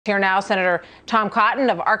Here now, Senator Tom Cotton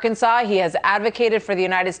of Arkansas. He has advocated for the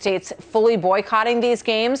United States fully boycotting these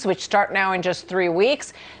games, which start now in just 3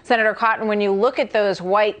 weeks. Senator Cotton, when you look at those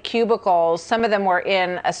white cubicles, some of them were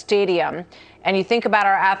in a stadium, and you think about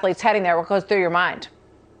our athletes heading there, what goes through your mind?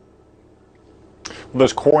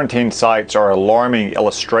 Those quarantine sites are an alarming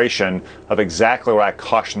illustration of exactly what I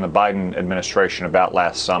cautioned the Biden administration about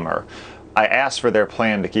last summer. I asked for their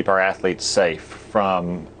plan to keep our athletes safe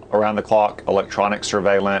from around-the-clock electronic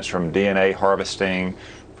surveillance, from DNA harvesting,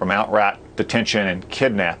 from outright detention and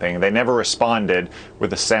kidnapping. They never responded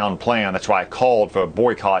with a sound plan. That's why I called for a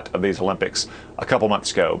boycott of these Olympics a couple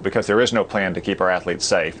months ago, because there is no plan to keep our athletes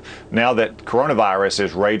safe. Now that coronavirus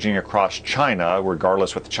is raging across China,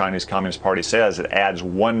 regardless what the Chinese Communist Party says, it adds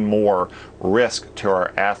one more risk to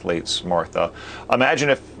our athletes, Martha. Imagine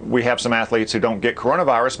if we have some athletes who don't get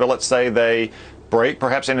coronavirus, but let's say they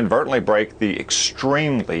perhaps inadvertently break the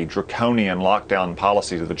extremely draconian lockdown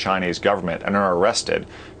policies of the Chinese government and are arrested.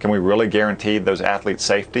 Can we really guarantee those athletes'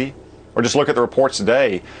 safety? Or just look at the reports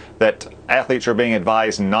today that athletes are being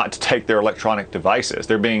advised not to take their electronic devices.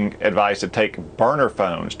 They're being advised to take burner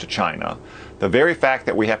phones to China. The very fact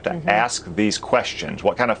that we have to ask these questions,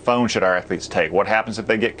 what kind of phone should our athletes take? What happens if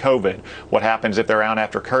they get COVID? What happens if they're out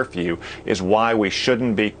after curfew? Is why we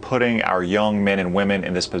shouldn't be putting our young men and women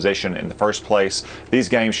in this position in the first place. These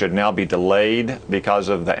games should now be delayed because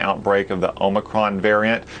of the outbreak of the Omicron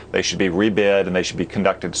variant. They should be rebid and they should be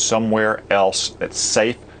conducted somewhere else that's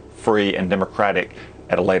safe, free, and democratic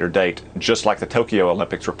at a later date, just like the Tokyo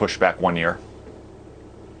Olympics were pushed back 1 year.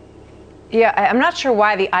 Yeah, I'm not sure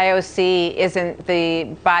why the IOC isn't the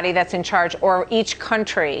body that's in charge, or each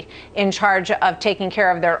country in charge of taking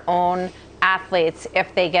care of their own athletes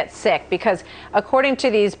if they get sick, because according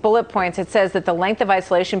to these bullet points, it says that the length of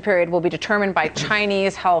isolation period will be determined by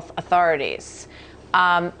Chinese health authorities.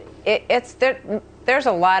 There's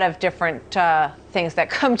a lot of different things that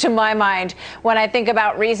come to my mind when I think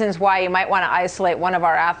about reasons why you might want to isolate one of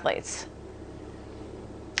our athletes.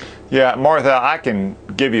 Yeah, Martha, I can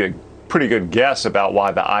give you a pretty good guess about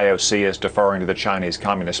why the IOC is deferring to the Chinese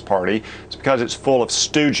Communist Party. It's because it's full of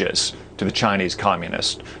stooges to the Chinese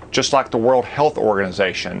communists. Just like the World Health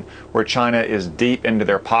Organization, where China is deep into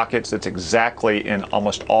their pockets, that's exactly, in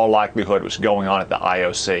almost all likelihood, what's going on at the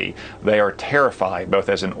IOC. They are terrified, both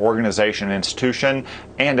as an organization and institution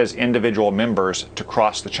and as individual members, to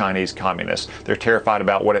cross the Chinese communists. They're terrified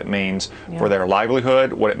about what it means for their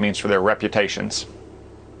livelihood, what it means for their reputations.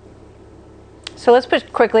 So let's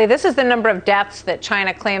put quickly, this is the number of deaths that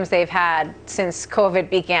China claims they've had since COVID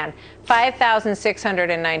began.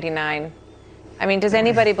 5,699. I mean, does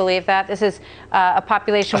anybody believe that? This is a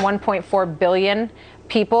population 1.4 billion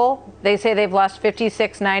people. They say they've lost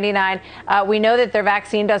 5,699. We know that their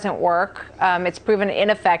vaccine doesn't work. It's proven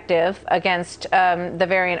ineffective against the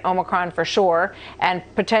variant Omicron for sure, and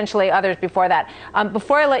potentially others before that.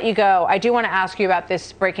 Before I let you go, I do want to ask you about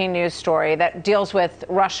this breaking news story that deals with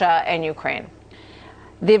Russia and Ukraine.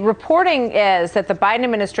 The reporting is that the Biden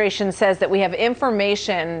administration says that we have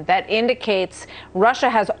information that indicates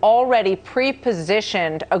Russia has already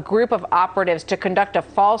pre-positioned a group of operatives to conduct a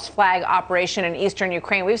false flag operation in eastern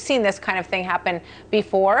Ukraine. We've seen this kind of thing happen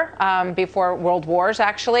before, before world wars,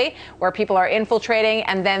 actually, where people are infiltrating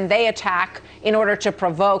and then they attack in order to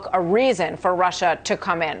provoke a reason for Russia to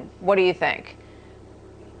come in. What do you think?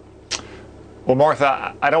 Well,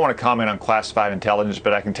 Martha, I don't want to comment on classified intelligence,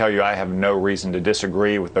 but I can tell you I have no reason to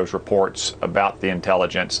disagree with those reports about the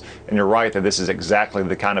intelligence. And you're right that this is exactly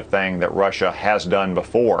the kind of thing that Russia has done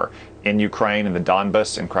before in Ukraine, in the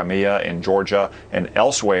Donbas, in Crimea, in Georgia, and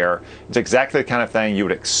elsewhere. It's exactly the kind of thing you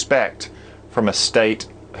would expect from a state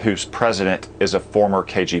whose president is a former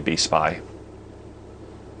KGB spy.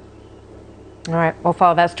 All right, we'll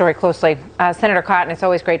follow that story closely. Senator Cotton, it's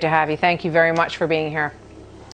always great to have you. Thank you very much for being here.